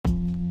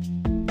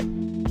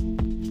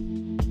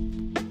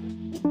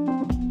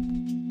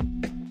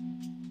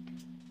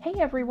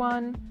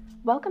everyone!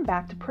 Welcome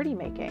back to Pretty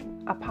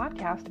Making, a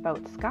podcast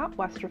about Scott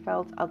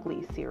Westerfeld's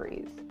Ugly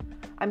series.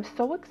 I'm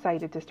so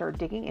excited to start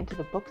digging into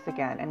the books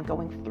again and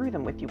going through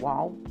them with you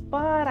all,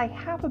 but I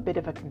have a bit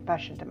of a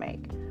confession to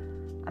make.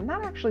 I'm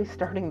not actually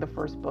starting the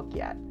first book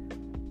yet.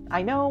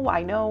 I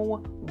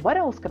know. What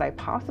else could I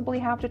possibly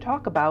have to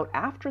talk about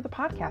after the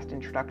podcast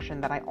introduction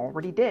that I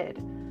already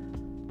did?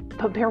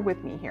 But bear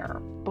with me here.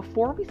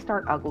 Before we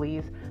start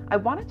Uglies, I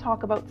want to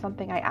talk about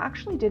something I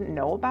actually didn't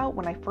know about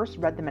when I first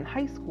read them in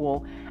high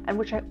school, and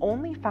which I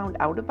only found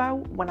out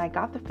about when I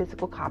got the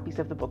physical copies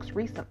of the books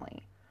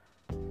recently.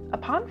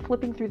 Upon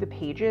flipping through the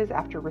pages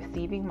after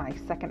receiving my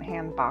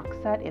secondhand box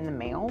set in the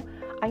mail,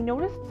 I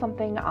noticed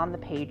something on the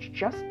page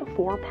just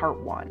before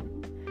part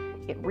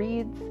 1. It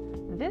reads,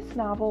 "This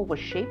novel was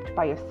shaped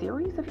by a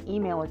series of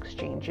email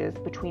exchanges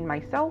between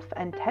myself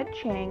and Ted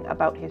Chiang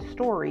about his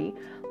story,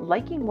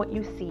 Liking What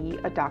You See,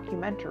 a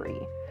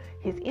documentary.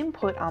 His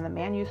input on the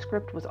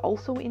manuscript was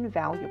also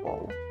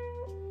invaluable."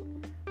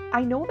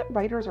 I know that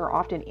writers are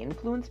often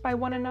influenced by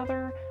one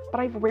another, but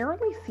I've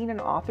rarely seen an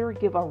author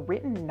give a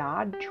written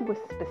nod to a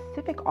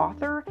specific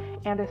author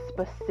and a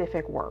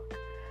specific work.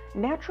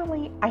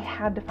 Naturally, I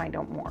had to find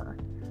out more.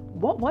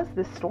 What was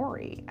this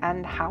story,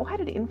 and how had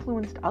it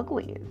influenced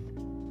Uglies?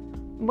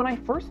 When I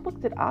first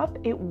looked it up,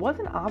 it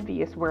wasn't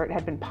obvious where it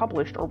had been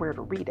published or where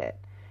to read it.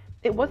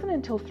 It wasn't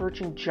until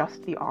searching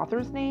just the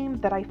author's name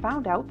that I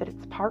found out that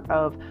it's part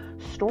of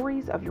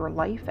Stories of Your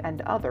Life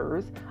and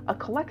Others, a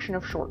collection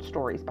of short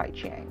stories by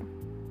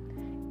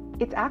Chiang.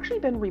 It's actually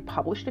been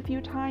republished a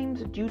few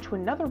times due to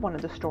another one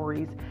of the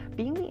stories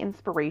being the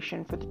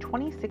inspiration for the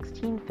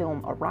 2016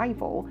 film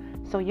Arrival,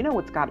 so you know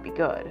it's gotta be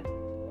good.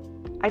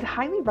 I'd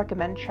highly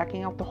recommend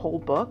checking out the whole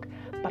book,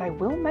 but I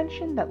will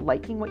mention that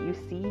Liking What You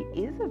See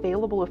is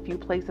available a few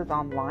places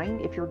online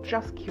if you're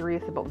just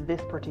curious about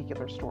this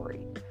particular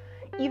story.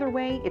 Either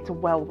way, it's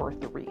well worth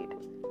the read.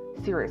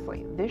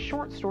 Seriously, this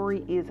short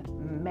story is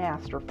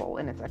masterful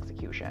in its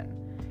execution.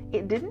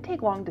 It didn't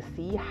take long to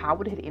see how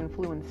it had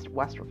influenced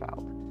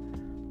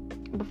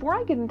Westerfeld. Before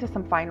I get into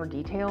some finer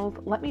details,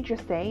 let me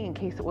just say, in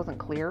case it wasn't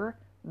clear,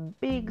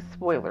 big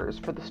spoilers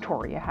for the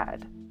story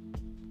ahead.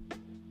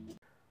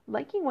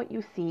 Liking What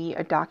You See,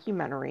 a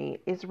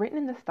documentary, is written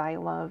in the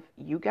style of,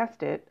 you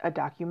guessed it, a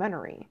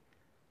documentary.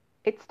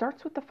 It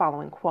starts with the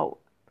following quote,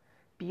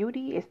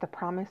 "Beauty is the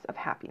promise of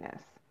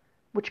happiness,"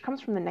 which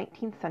comes from the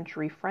 19th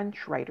century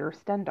French writer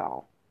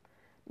Stendhal.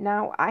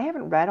 Now, I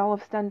haven't read all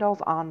of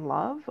Stendhal's On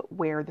Love,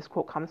 where this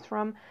quote comes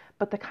from,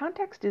 but the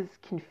context is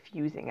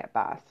confusing at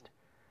best.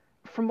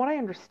 From what I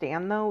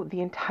understand, though,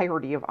 the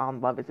entirety of On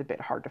Love is a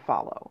bit hard to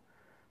follow.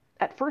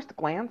 At first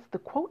glance, the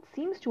quote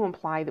seems to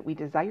imply that we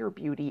desire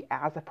beauty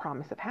as a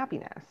promise of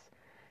happiness.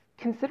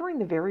 Considering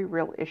the very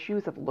real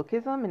issues of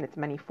lookism in its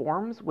many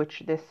forms,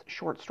 which this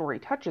short story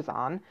touches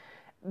on,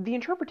 the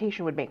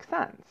interpretation would make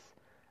sense.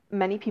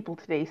 Many people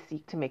today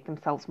seek to make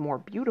themselves more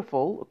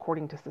beautiful,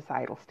 according to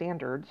societal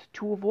standards,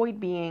 to avoid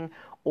being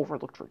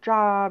overlooked for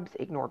jobs,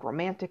 ignored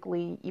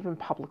romantically, even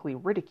publicly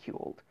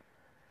ridiculed.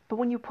 But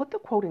when you put the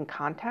quote in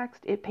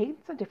context, it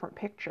paints a different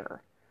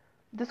picture.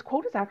 This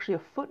quote is actually a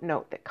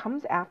footnote that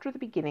comes after the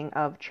beginning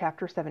of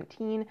chapter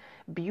 17,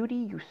 Beauty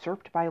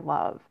Usurped by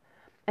Love.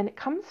 And it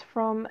comes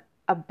from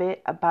a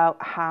bit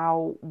about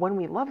how when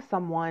we love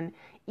someone,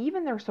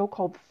 even their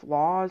so-called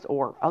flaws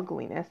or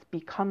ugliness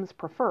becomes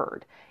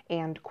preferred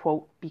and,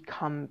 quote,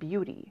 become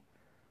beauty.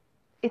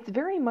 It's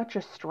very much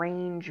a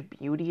strange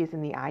beauty is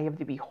in the eye of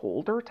the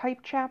beholder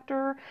type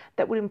chapter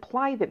that would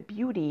imply that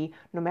beauty,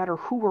 no matter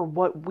who or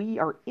what we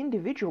are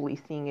individually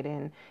seeing it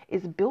in,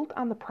 is built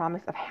on the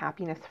promise of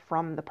happiness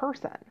from the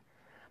person.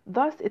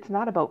 Thus, it's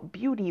not about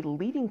beauty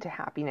leading to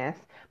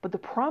happiness, but the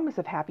promise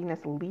of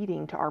happiness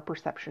leading to our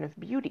perception of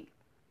beauty.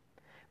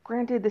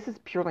 Granted, this is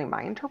purely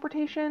my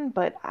interpretation,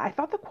 but I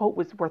thought the quote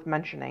was worth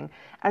mentioning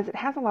as it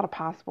has a lot of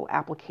possible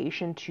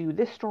application to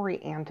this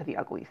story and to the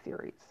Ugly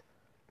series.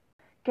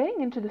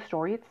 Getting into the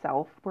story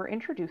itself, we're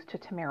introduced to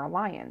Tamara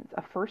Lyons,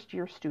 a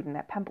first-year student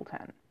at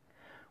Pembleton.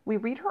 We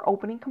read her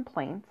opening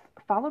complaints,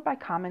 followed by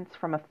comments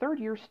from a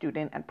third-year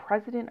student and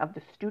president of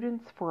the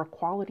Students for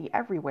Equality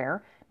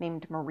Everywhere,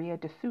 named Maria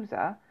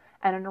D'Souza,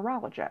 and a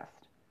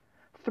neurologist.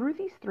 Through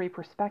these three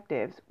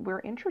perspectives,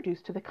 we're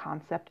introduced to the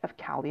concept of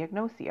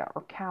kaliagnosia,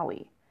 or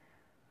Kali.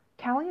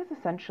 Kali is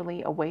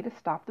essentially a way to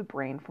stop the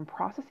brain from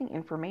processing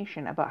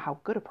information about how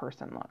good a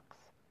person looks.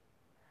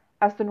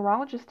 As the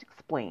neurologist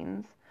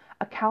explains,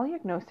 a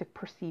kaliagnostic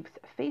perceives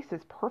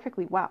faces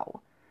perfectly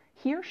well.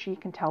 He or she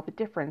can tell the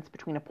difference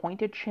between a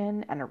pointed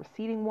chin and a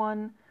receding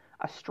one,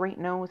 a straight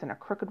nose and a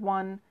crooked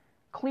one,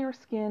 clear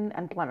skin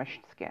and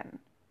blemished skin.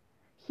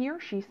 He or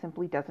she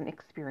simply doesn't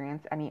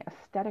experience any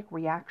aesthetic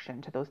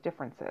reaction to those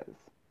differences.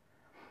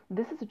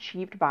 This is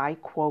achieved by,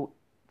 quote,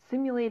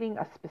 simulating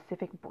a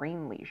specific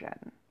brain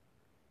lesion.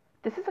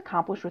 This is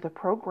accomplished with a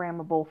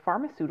programmable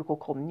pharmaceutical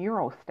called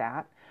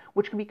Neurostat,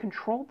 which can be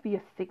controlled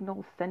via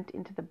signals sent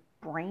into the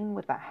brain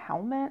with a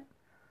helmet.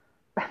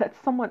 That's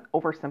somewhat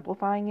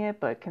oversimplifying it,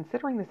 but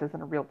considering this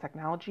isn't a real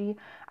technology,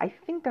 I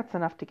think that's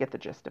enough to get the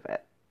gist of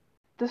it.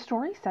 The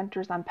story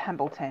centers on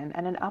Pembleton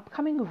and an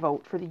upcoming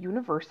vote for the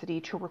university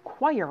to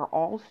require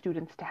all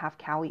students to have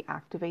Callie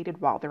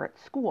activated while they're at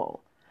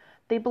school.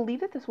 They believe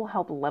that this will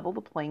help level the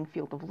playing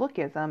field of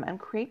lookism and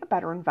create a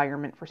better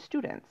environment for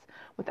students,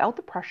 without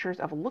the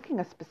pressures of looking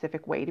a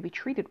specific way to be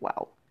treated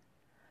well.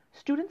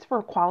 Students for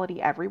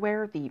Equality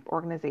Everywhere, the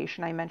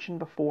organization I mentioned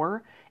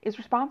before, is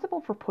responsible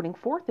for putting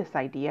forth this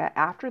idea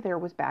after there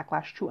was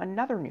backlash to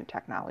another new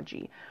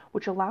technology,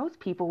 which allows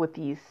people with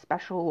these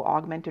special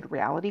augmented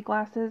reality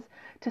glasses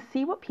to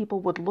see what people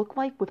would look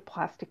like with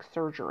plastic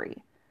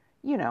surgery.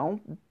 You know,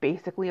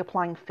 basically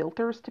applying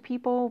filters to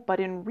people,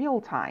 but in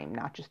real time,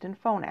 not just in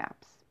phone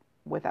apps,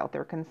 without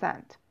their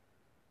consent.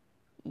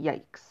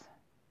 Yikes.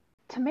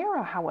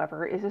 Tamara,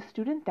 however, is a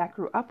student that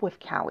grew up with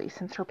Callie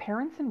since her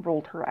parents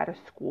enrolled her at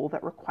a school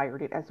that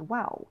required it as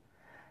well.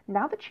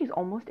 Now that she's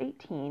almost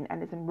 18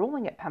 and is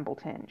enrolling at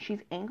Pembleton,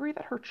 she's angry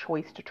that her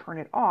choice to turn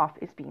it off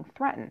is being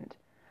threatened.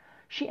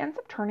 She ends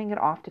up turning it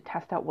off to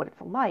test out what it's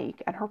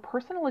like, and her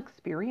personal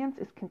experience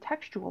is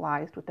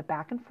contextualized with the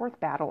back and forth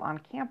battle on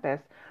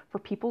campus for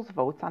people's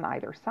votes on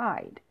either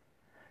side.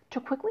 To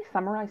quickly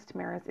summarize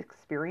Tamara's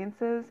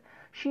experiences,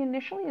 she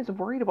initially is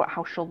worried about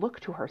how she'll look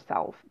to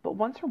herself, but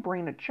once her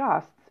brain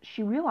adjusts,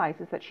 she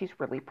realizes that she's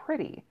really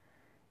pretty.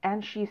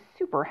 And she's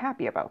super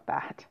happy about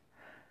that.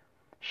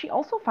 She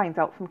also finds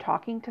out from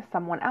talking to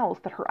someone else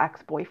that her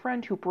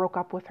ex-boyfriend, who broke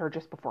up with her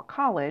just before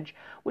college,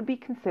 would be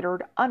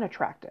considered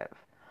unattractive.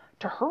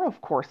 To her,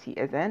 of course, he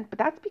isn't, but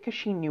that's because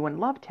she knew and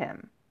loved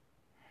him.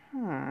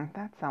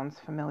 That sounds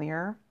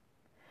familiar.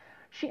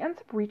 She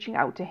ends up reaching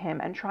out to him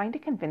and trying to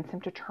convince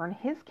him to turn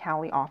his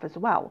Callie off as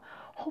well,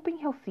 hoping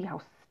he'll see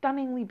how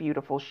stunningly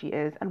beautiful she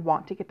is and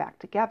want to get back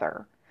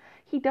together.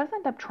 He does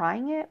end up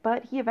trying it,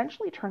 but he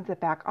eventually turns it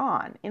back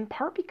on, in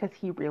part because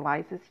he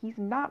realizes he's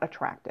not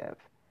attractive.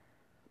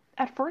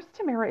 At first,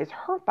 Tamara is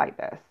hurt by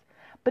this,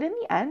 but in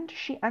the end,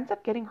 she ends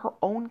up getting her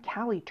own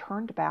Callie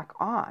turned back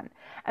on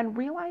and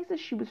realizes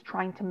she was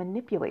trying to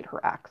manipulate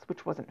her ex,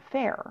 which wasn't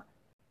fair.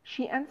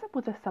 She ends up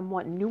with a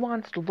somewhat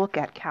nuanced look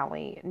at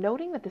Callie,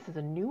 noting that this is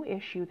a new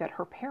issue that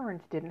her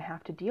parents didn't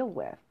have to deal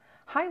with,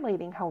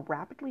 highlighting how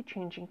rapidly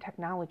changing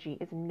technology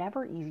is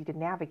never easy to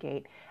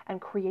navigate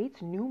and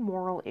creates new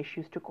moral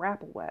issues to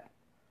grapple with.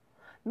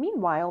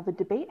 Meanwhile, the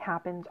debate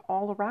happens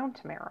all around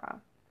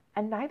Tamara,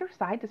 and neither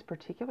side is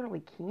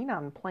particularly keen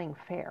on playing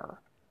fair.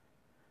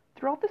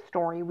 Throughout the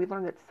story, we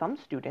learn that some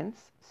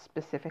students,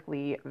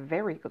 specifically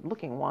very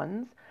good-looking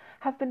ones,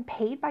 have been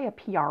paid by a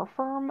PR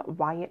firm,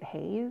 Wyatt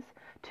Hayes,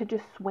 to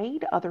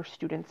dissuade other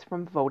students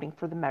from voting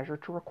for the measure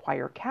to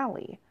require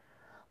Callie.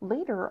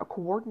 Later, a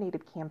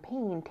coordinated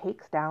campaign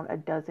takes down a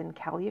dozen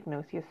Callie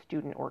Agnosia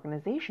student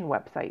organization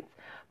websites,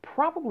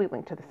 probably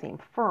linked to the same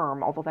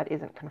firm, although that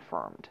isn't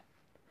confirmed.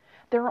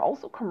 There are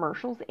also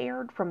commercials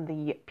aired from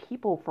the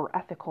People for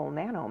Ethical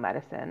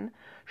Nanomedicine,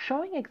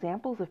 showing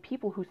examples of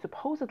people who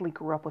supposedly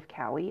grew up with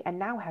Callie and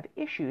now have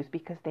issues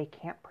because they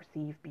can't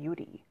perceive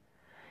beauty.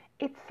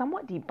 It's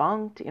somewhat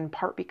debunked, in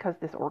part because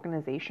this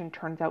organization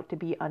turns out to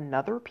be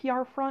another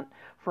PR front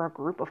for a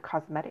group of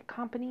cosmetic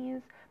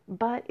companies,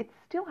 but it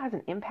still has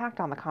an impact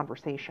on the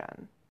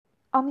conversation.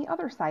 On the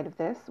other side of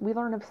this, we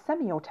learn of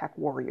Semiotech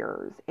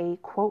Warriors, a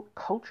quote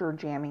culture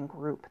jamming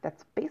group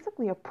that's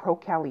basically a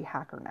pro-Callie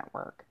hacker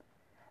network.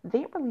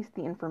 They released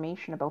the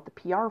information about the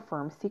PR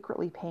firm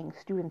secretly paying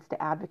students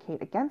to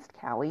advocate against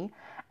Callie,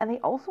 and they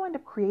also end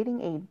up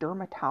creating a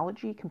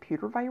dermatology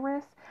computer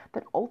virus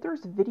that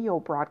alters video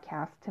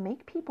broadcasts to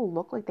make people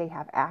look like they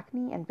have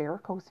acne and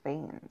varicose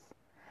veins.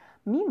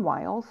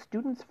 Meanwhile,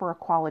 Students for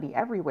Equality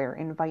Everywhere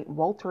invite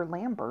Walter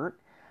Lambert,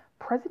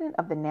 president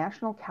of the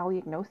National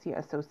Callie Agnosia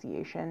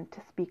Association,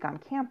 to speak on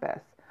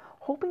campus,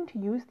 hoping to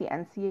use the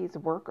NCA's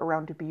work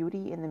around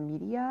beauty in the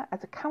media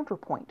as a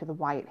counterpoint to the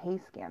Wyatt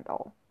Hayes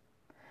scandal.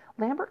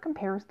 Lambert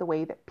compares the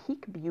way that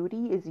peak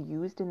beauty is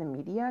used in the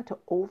media to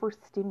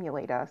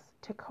overstimulate us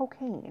to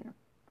cocaine,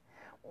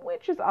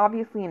 which is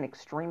obviously an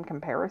extreme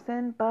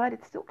comparison, but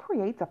it still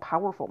creates a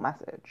powerful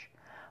message.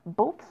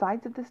 Both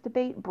sides of this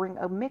debate bring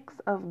a mix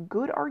of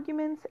good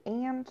arguments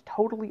and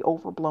totally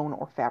overblown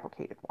or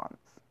fabricated ones.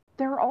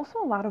 There are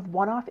also a lot of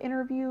one-off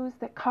interviews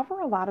that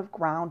cover a lot of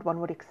ground one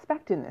would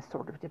expect in this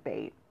sort of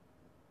debate.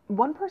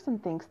 One person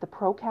thinks the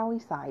pro-Callie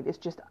side is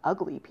just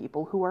ugly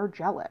people who are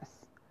jealous.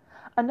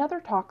 Another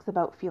talks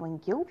about feeling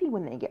guilty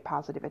when they get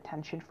positive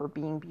attention for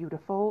being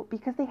beautiful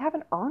because they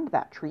haven't earned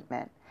that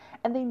treatment,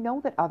 and they know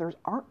that others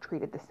aren't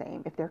treated the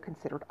same if they're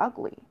considered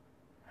ugly.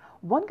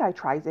 One guy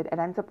tries it and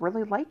ends up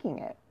really liking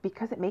it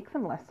because it makes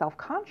him less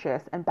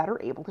self-conscious and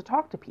better able to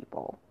talk to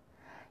people.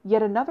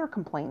 Yet another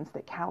complains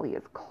that Callie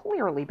is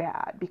clearly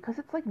bad because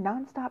it's like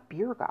nonstop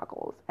beer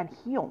goggles, and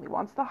he only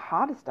wants the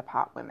hottest of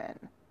hot women.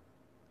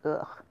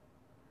 Ugh.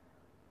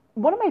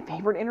 One of my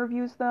favorite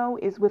interviews, though,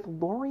 is with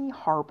Lori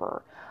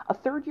Harbour, a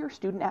third-year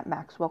student at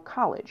Maxwell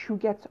College who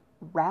gets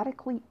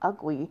radically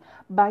ugly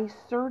by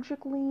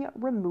surgically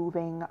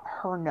removing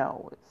her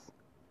nose.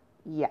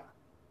 Yeah.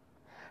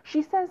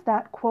 She says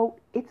that, quote,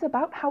 "It's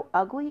about how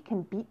ugly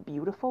can beat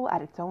beautiful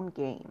at its own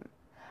game.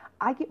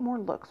 I get more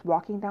looks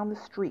walking down the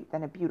street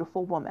than a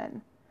beautiful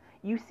woman.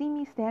 You see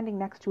me standing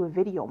next to a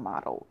video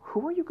model.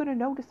 Who are you going to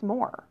notice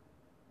more?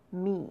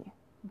 Me.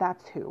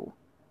 That's who.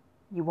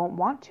 You won't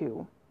want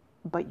to,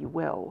 but you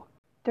will.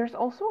 There's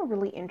also a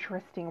really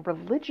interesting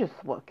religious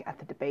look at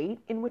the debate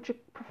in which a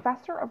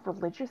professor of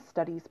religious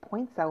studies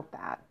points out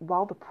that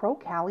while the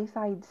pro-Cali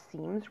side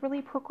seems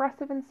really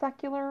progressive and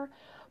secular,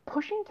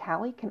 pushing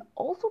Cali can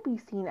also be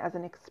seen as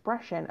an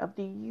expression of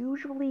the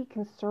usually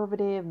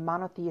conservative,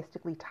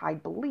 monotheistically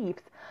tied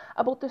beliefs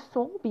about the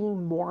soul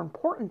being more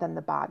important than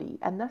the body,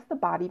 and thus the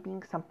body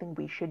being something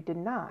we should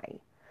deny.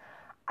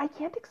 I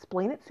can't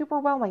explain it super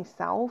well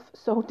myself,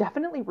 so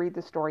definitely read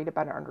the story to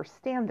better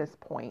understand this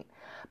point.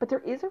 But there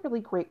is a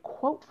really great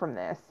quote from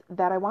this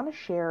that I want to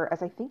share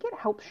as I think it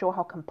helps show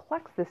how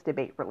complex this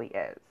debate really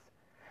is.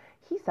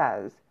 He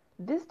says,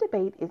 "This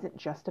debate isn't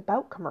just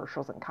about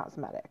commercials and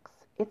cosmetics.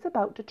 It's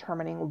about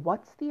determining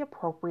what's the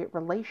appropriate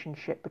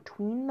relationship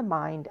between the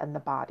mind and the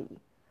body.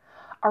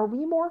 Are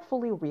we more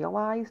fully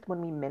realized when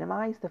we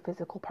minimize the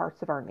physical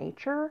parts of our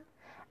nature?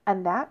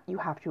 And that, you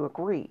have to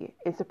agree,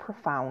 is a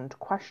profound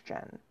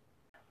question."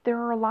 There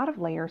are a lot of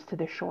layers to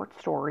this short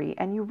story,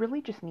 and you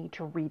really just need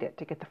to read it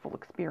to get the full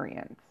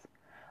experience.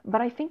 But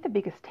I think the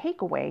biggest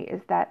takeaway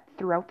is that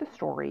throughout the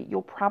story,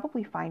 you'll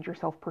probably find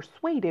yourself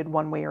persuaded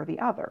one way or the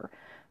other,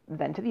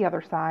 then to the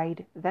other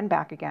side, then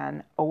back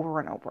again,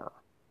 over and over.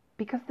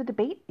 Because the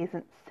debate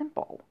isn't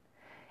simple.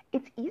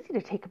 It's easy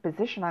to take a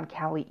position on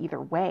Cali either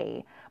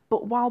way,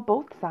 but while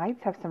both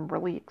sides have some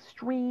really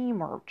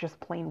extreme or just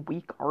plain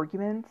weak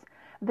arguments,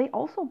 they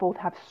also both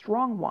have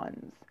strong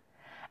ones.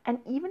 And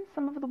even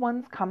some of the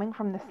ones coming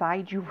from the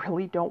side you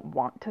really don't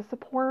want to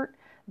support,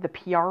 the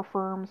PR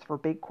firms for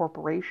big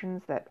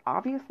corporations that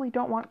obviously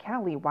don't want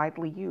Cali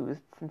widely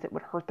used since it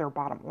would hurt their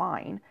bottom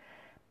line,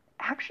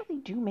 actually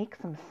do make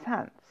some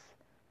sense.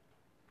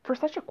 For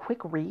such a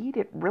quick read,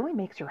 it really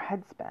makes your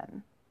head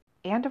spin.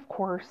 And of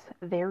course,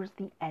 there's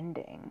the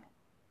ending.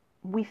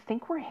 We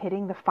think we're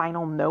hitting the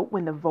final note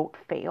when the vote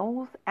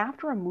fails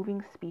after a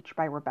moving speech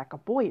by Rebecca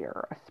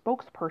Boyer, a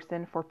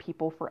spokesperson for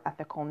People for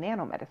Ethical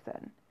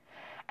Nanomedicine.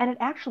 And it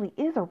actually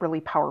is a really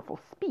powerful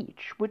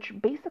speech,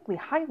 which basically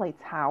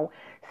highlights how,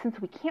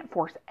 since we can't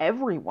force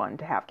everyone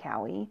to have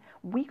Cali,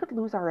 we could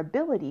lose our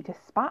ability to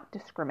spot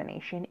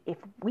discrimination if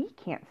we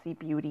can't see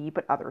beauty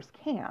but others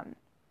can.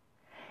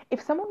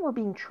 If someone were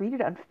being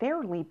treated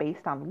unfairly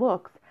based on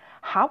looks,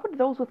 how would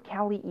those with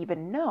Cali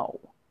even know?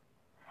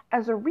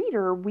 As a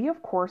reader, we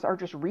of course are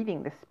just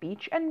reading this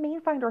speech and may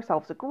find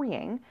ourselves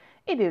agreeing.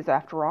 It is,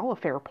 after all, a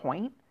fair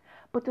point.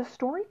 But the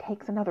story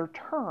takes another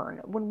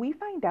turn when we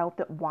find out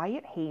that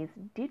Wyatt Hayes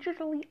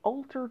digitally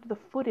altered the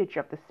footage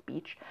of the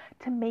speech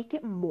to make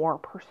it more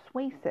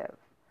persuasive.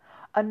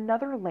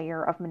 Another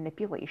layer of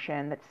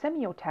manipulation that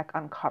Semiotech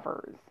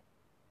uncovers.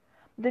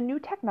 The new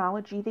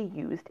technology they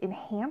used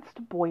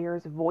enhanced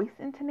Boyer's voice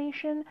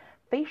intonation,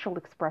 facial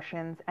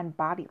expressions, and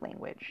body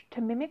language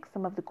to mimic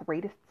some of the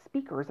greatest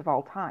speakers of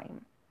all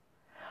time.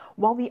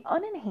 While the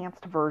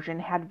unenhanced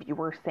version had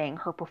viewers saying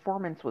her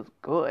performance was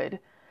good,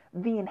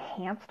 the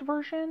enhanced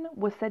version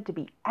was said to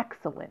be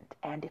excellent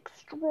and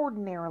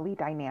extraordinarily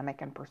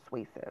dynamic and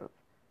persuasive.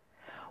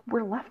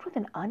 We're left with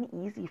an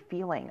uneasy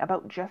feeling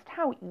about just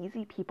how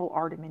easy people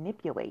are to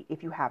manipulate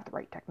if you have the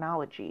right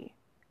technology.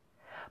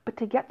 But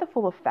to get the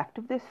full effect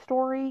of this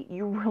story,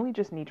 you really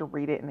just need to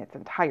read it in its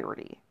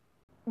entirety.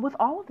 With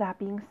all of that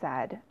being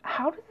said,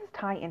 how does this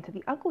tie into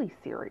the Ugly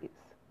series?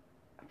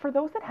 For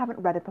those that haven't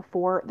read it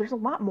before, there's a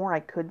lot more I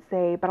could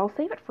say, but I'll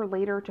save it for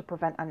later to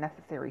prevent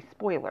unnecessary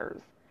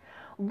spoilers.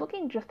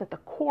 Looking just at the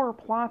core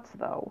plots,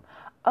 though,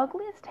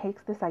 Ugliest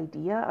takes this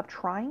idea of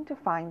trying to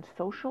find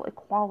social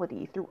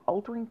equality through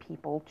altering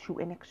people to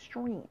an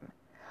extreme.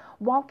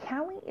 While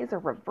Cali is a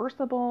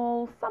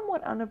reversible,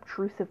 somewhat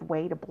unobtrusive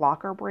way to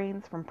block our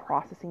brains from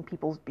processing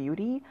people's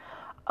beauty,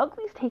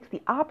 Uglies takes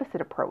the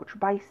opposite approach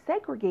by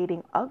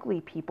segregating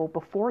ugly people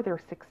before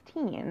they're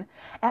 16,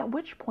 at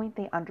which point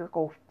they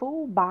undergo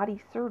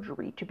full-body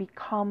surgery to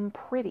become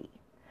pretty.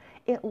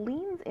 It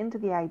leans into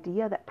the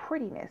idea that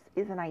prettiness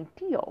is an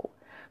ideal,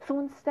 so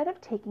instead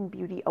of taking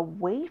beauty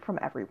away from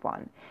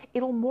everyone,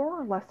 it'll more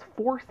or less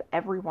force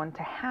everyone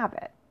to have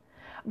it.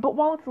 But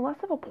while it's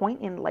less of a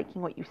point in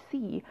liking what you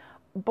see,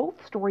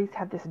 both stories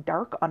have this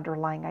dark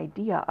underlying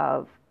idea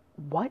of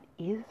what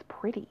is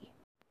pretty.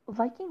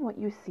 Liking what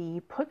you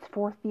see puts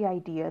forth the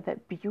idea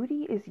that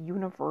beauty is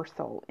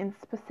universal in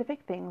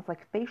specific things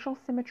like facial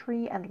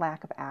symmetry and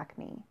lack of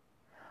acne.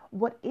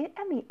 What it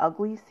and the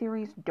Ugly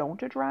series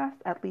don't address,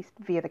 at least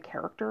via the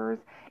characters,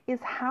 is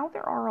how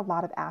there are a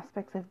lot of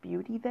aspects of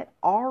beauty that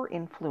are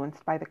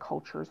influenced by the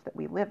cultures that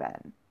we live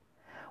in.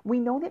 We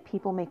know that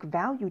people make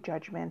value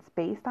judgments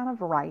based on a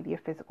variety of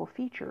physical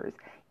features,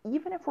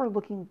 even if we're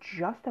looking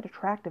just at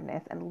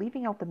attractiveness and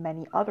leaving out the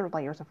many other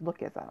layers of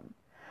lookism.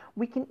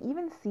 We can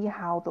even see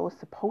how those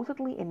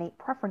supposedly innate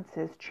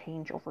preferences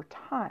change over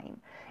time,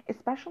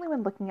 especially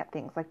when looking at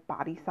things like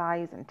body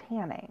size and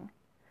tanning.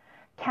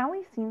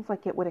 Cali seems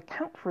like it would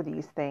account for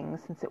these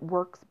things since it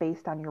works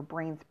based on your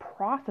brain's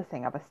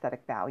processing of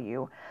aesthetic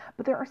value,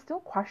 but there are still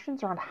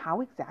questions around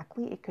how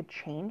exactly it could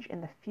change in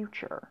the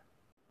future.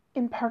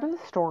 In part of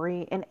the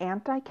story, an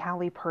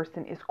anti-Callie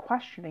person is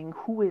questioning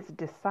who is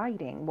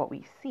deciding what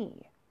we see.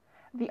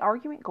 The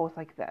argument goes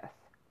like this.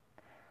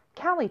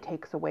 Callie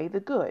takes away the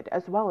good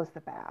as well as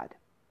the bad.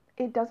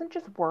 It doesn't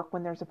just work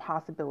when there's a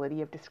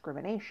possibility of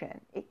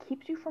discrimination. It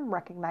keeps you from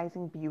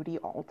recognizing beauty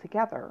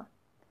altogether.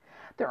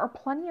 There are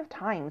plenty of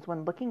times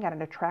when looking at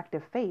an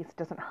attractive face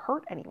doesn't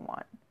hurt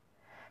anyone.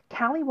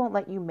 Callie won't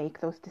let you make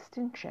those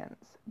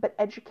distinctions, but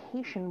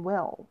education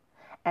will.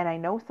 And I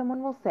know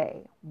someone will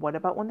say, what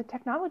about when the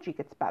technology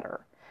gets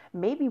better?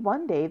 Maybe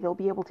one day they'll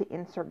be able to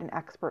insert an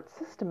expert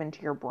system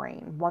into your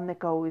brain, one that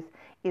goes,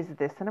 is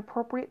this an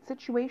appropriate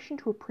situation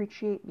to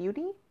appreciate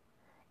beauty?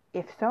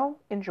 If so,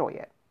 enjoy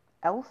it.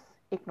 Else,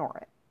 ignore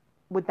it.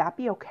 Would that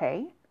be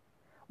okay?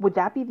 Would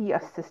that be the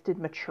assisted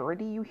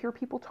maturity you hear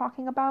people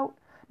talking about?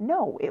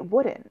 No, it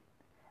wouldn't.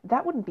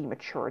 That wouldn't be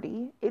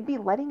maturity. It'd be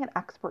letting an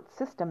expert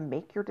system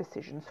make your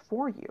decisions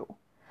for you.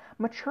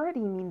 Maturity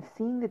means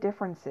seeing the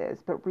differences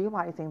but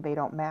realizing they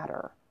don't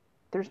matter.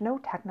 There's no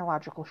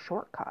technological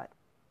shortcut.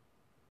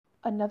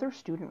 Another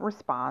student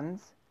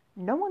responds,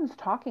 no one's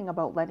talking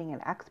about letting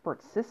an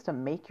expert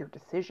system make your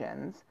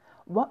decisions.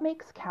 What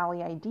makes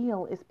Callie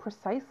ideal is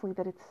precisely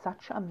that it's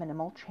such a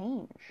minimal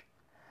change.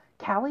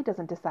 Callie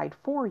doesn't decide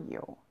for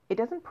you. It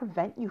doesn't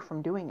prevent you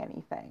from doing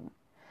anything.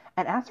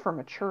 And as for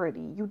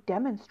maturity, you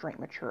demonstrate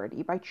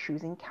maturity by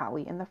choosing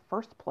Callie in the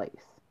first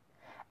place.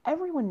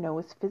 Everyone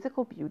knows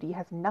physical beauty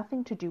has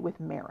nothing to do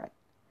with merit.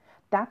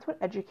 That's what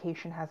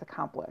education has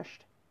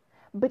accomplished.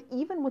 But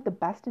even with the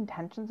best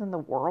intentions in the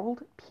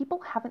world, people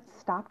haven't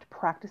stopped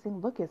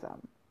practicing lookism.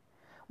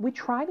 We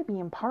try to be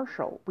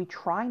impartial. We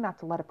try not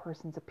to let a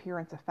person's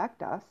appearance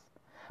affect us.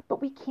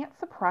 But we can't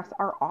suppress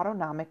our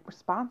autonomic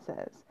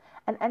responses,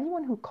 and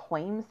anyone who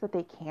claims that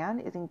they can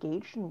is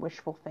engaged in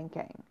wishful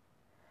thinking.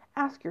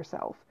 Ask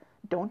yourself,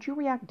 don't you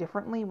react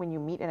differently when you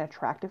meet an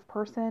attractive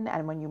person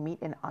and when you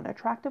meet an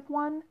unattractive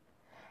one?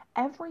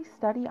 Every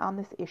study on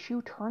this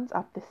issue turns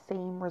up the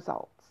same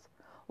results.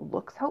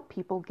 Looks help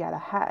people get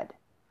ahead.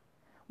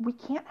 We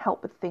can't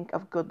help but think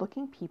of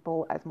good-looking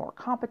people as more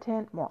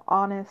competent, more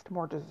honest,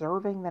 more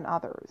deserving than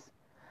others.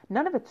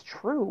 None of it's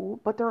true,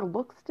 but their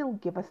looks still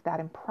give us that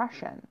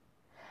impression.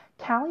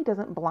 Callie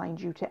doesn't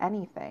blind you to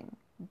anything.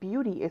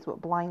 Beauty is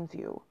what blinds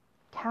you.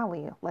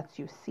 Callie lets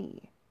you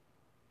see.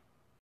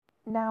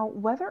 Now,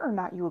 whether or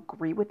not you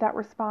agree with that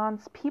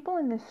response, people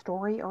in this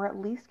story are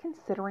at least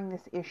considering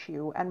this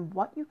issue and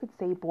what you could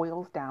say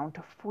boils down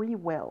to free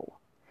will.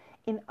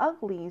 In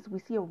Uglies, we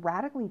see a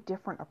radically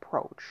different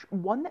approach,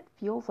 one that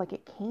feels like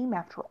it came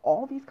after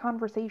all these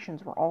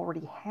conversations were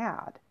already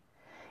had.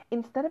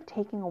 Instead of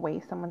taking away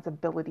someone's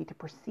ability to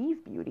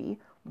perceive beauty,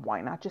 why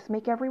not just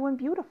make everyone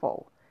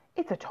beautiful?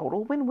 It's a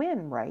total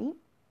win-win, right?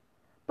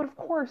 But of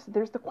course,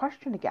 there's the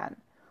question again.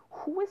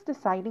 Who is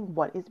deciding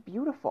what is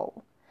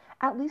beautiful?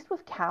 At least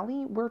with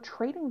Callie, we're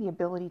trading the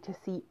ability to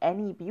see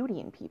any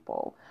beauty in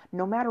people,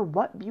 no matter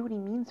what beauty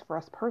means for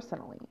us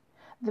personally.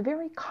 The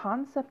very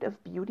concept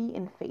of beauty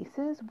in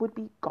faces would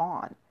be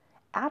gone,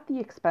 at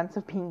the expense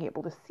of being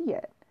able to see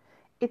it.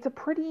 It's a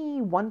pretty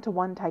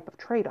one-to-one type of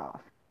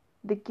trade-off.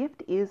 The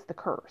gift is the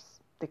curse.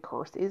 The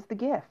curse is the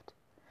gift.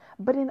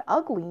 But in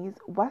Uglies,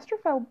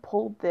 Westerfeld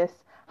pulled this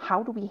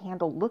how do we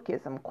handle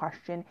lookism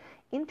question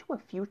into a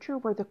future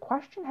where the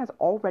question has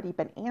already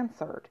been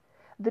answered.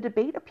 The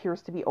debate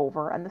appears to be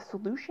over, and the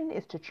solution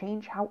is to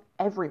change how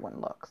everyone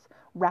looks,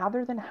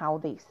 rather than how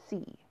they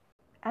see.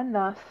 And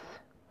thus,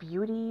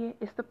 beauty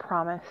is the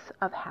promise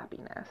of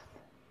happiness.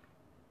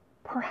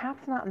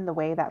 Perhaps not in the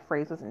way that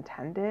phrase was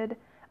intended,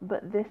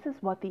 but this is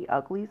what the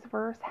Uglies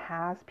verse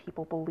has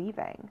people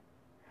believing.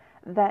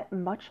 That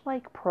much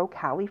like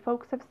pro-Callie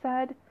folks have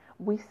said,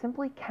 we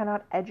simply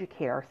cannot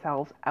educate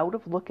ourselves out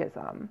of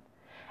lookism,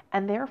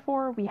 and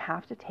therefore we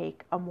have to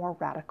take a more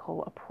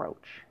radical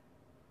approach.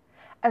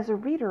 As a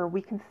reader,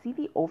 we can see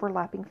the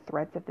overlapping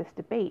threads of this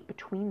debate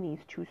between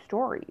these two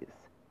stories,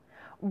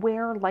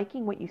 where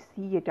liking what you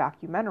see a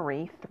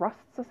documentary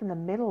thrusts us in the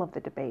middle of the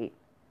debate.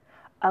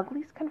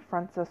 Uglies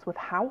confronts us with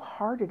how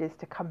hard it is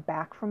to come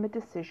back from a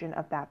decision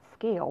of that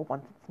scale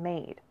once it's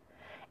made,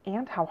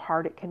 and how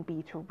hard it can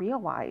be to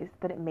realize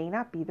that it may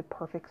not be the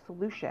perfect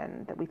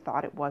solution that we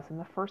thought it was in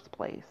the first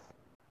place.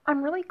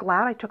 I'm really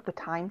glad I took the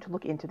time to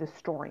look into this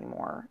story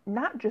more,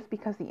 not just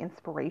because the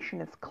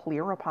inspiration is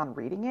clear upon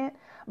reading it,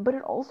 but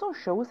it also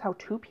shows how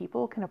two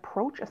people can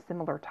approach a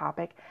similar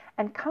topic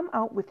and come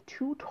out with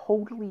two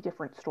totally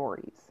different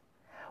stories,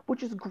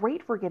 which is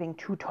great for getting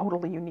two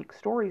totally unique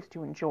stories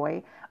to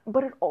enjoy,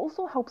 but it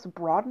also helps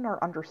broaden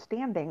our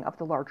understanding of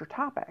the larger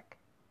topic.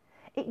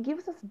 It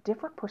gives us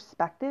different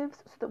perspectives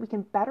so that we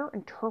can better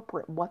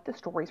interpret what the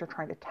stories are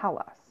trying to tell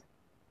us.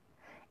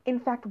 In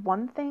fact,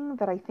 one thing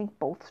that I think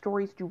both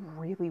stories do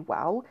really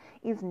well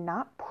is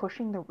not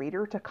pushing the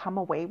reader to come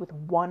away with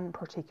one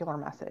particular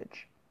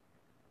message.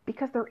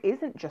 Because there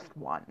isn't just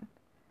one.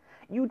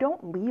 You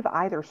don't leave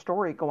either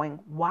story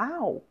going,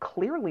 wow,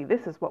 clearly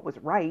this is what was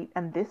right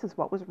and this is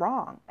what was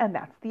wrong, and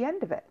that's the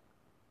end of it.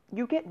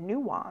 You get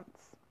nuance.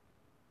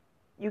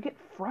 You get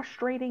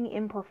frustrating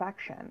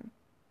imperfection.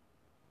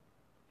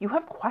 You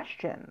have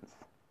questions.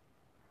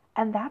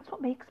 And that's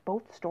what makes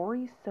both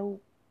stories so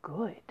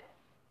good.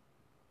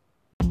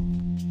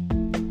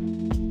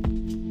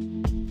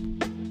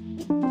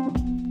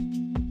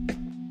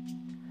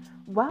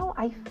 Well,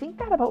 I think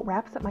that about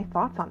wraps up my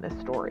thoughts on this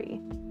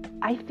story.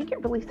 I think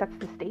it really sets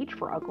the stage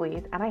for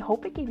Uglies, and I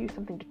hope it gave you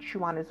something to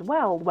chew on as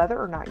well, whether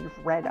or not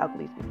you've read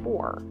Uglies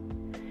before.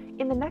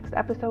 In the next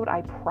episode, I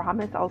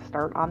promise I'll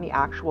start on the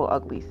actual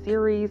Uglies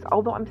series,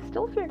 although I'm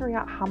still figuring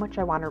out how much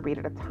I want to read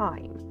at a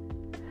time.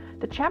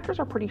 The chapters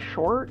are pretty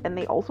short, and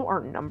they also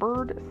aren't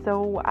numbered,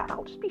 so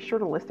I'll just be sure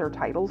to list their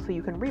titles so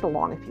you can read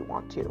along if you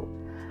want to.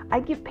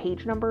 I'd give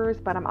page numbers,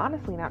 but I'm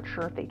honestly not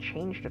sure if they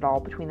changed at all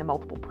between the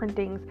multiple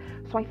printings,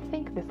 so I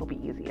think this will be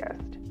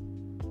easiest.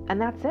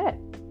 And that's it.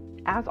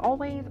 As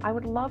always, I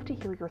would love to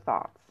hear your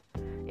thoughts.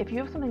 If you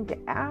have something to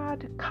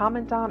add,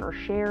 comment on, or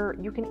share,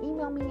 you can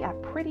email me at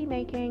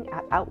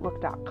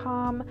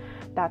prettymaking@outlook.com.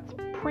 That's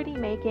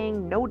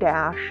prettymaking, no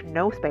dash,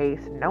 no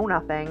space, no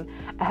nothing,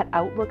 at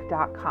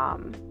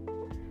outlook.com.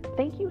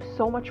 Thank you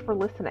so much for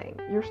listening.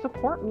 Your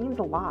support means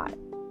a lot.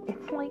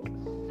 It's like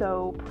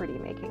so pretty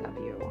making of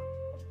you.